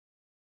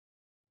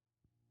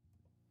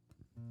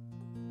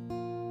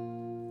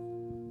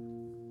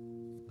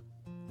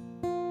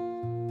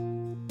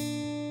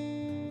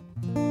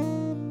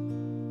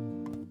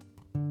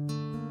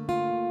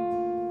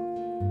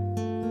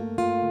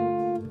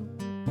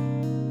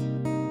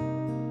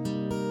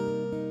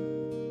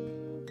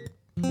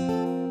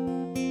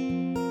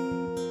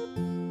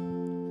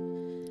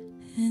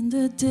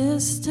the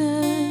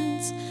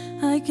distance,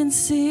 I can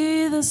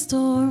see the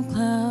storm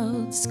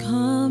clouds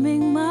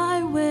coming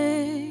my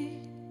way,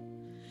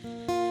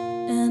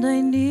 and I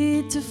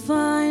need to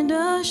find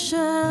a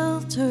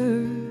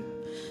shelter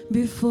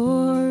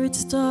before it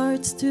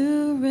starts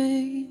to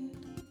rain.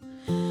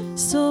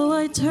 So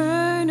I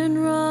turn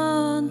and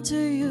run to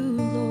you,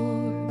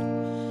 Lord.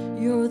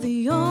 You're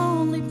the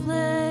only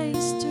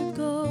place to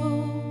go,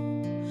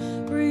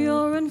 where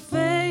your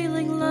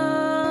unfailing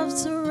love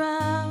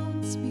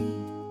surrounds me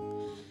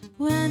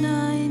when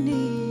I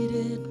need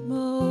it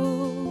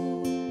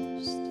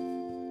most.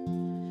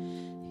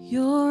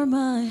 You're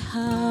my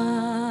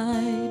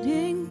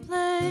hiding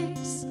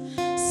place,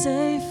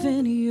 safe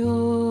in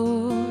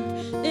your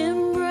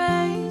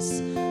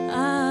embrace.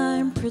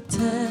 I'm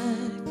protected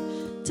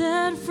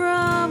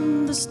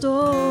from the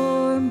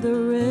storm that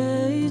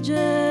rages.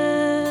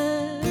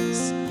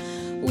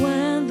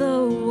 When the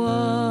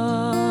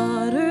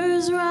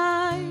waters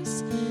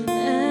rise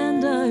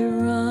and I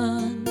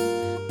run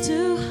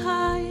to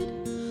hide,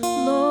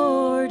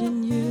 Lord,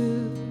 in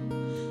you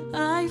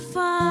I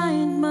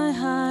find my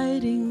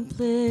hiding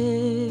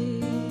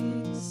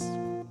place.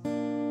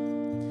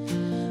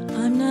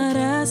 I'm not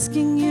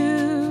asking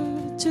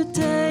you to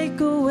take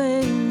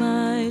away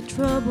my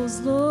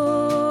troubles,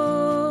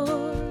 Lord,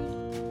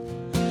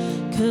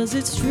 'cause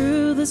it's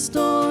through the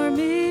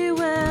stormy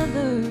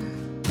weather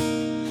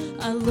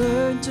I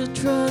learned to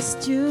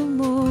trust you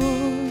more.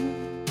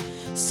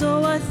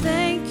 So I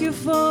thank you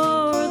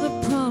for the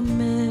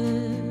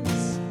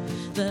promise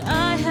that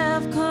I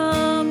have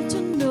come to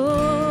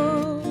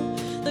know,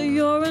 that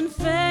your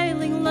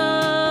unfailing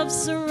love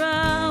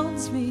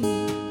surrounds me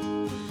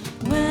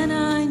when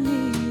I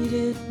need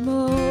it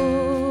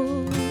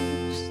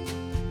most.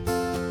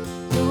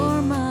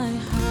 You're my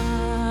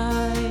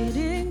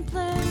hiding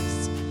place,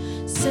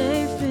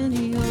 safe in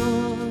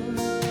your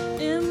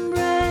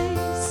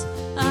embrace.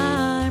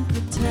 I'm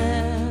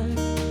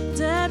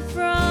protected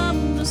from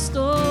the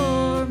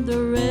storm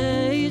that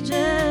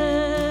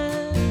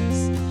rages.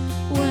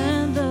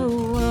 When the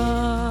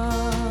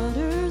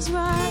waters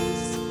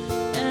rise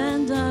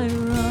and I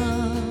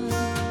run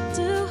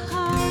to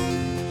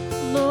hide,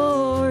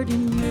 Lord,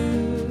 in you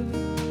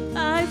I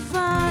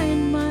find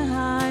my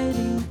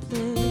hiding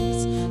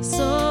place.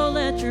 So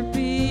let your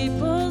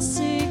people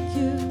seek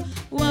you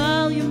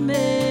while you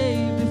may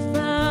be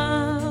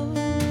found,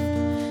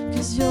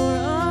 'cause you're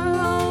our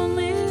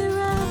only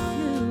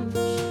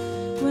refuge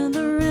when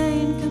the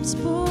rain comes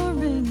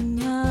pouring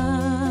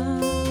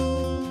out.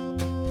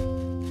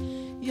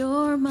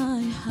 You're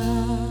my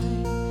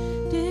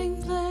hiding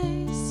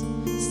place,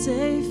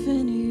 safe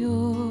in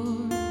your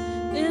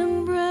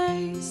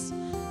embrace.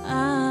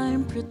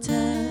 I'm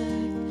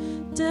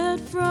protected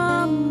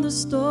from the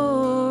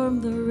storm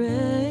that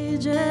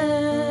rages.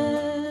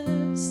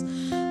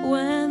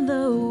 When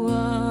the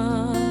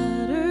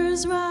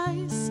waters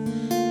rise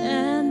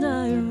and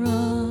I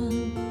run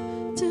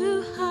to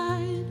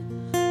hide,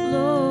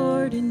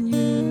 Lord, in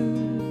you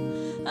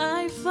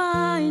I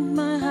find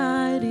my